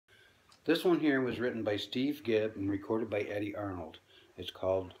This one here was written by Steve Gibb and recorded by Eddie Arnold. It's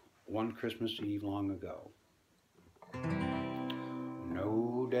called One Christmas Eve Long Ago.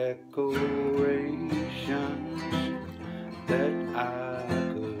 No decorations that I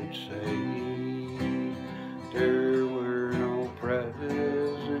could say. There were no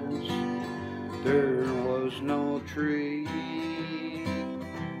presents. There was no tree.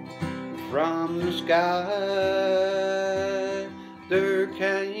 From the sky there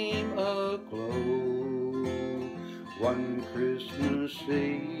came a glow one Christmas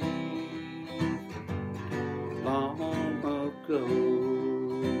Eve long ago.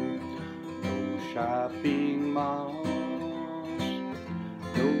 No shopping malls,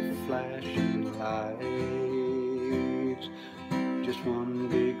 no flashing lights, just one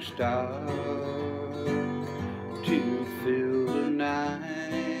big star to fill the night.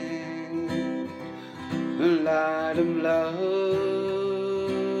 The light of love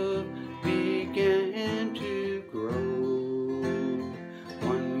began to grow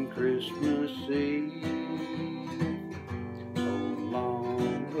one Christmas Eve so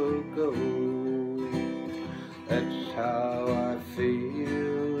long ago. That's how I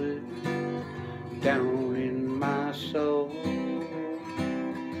feel it down in my soul.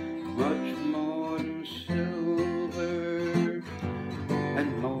 Much more than silver and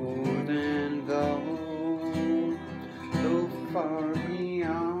more than gold, so far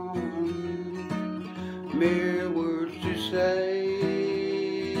beyond mere words to say.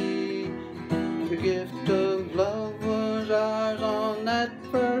 The gift of love was ours on that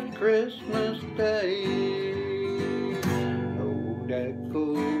first Christmas Day. No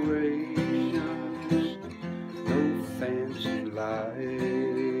decorations, no fancy light.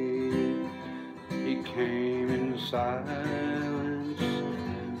 He came in silence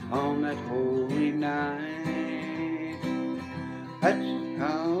on that holy night. That's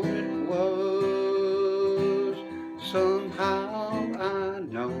how it was, somehow I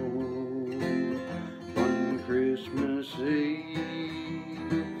know. One Christmas Eve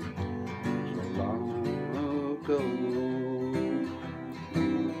so long ago. No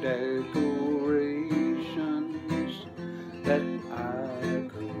decorations that I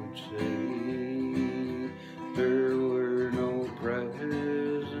could see. There were no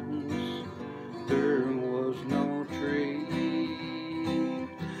presents, there was no tree.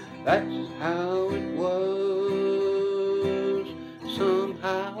 That's how it was.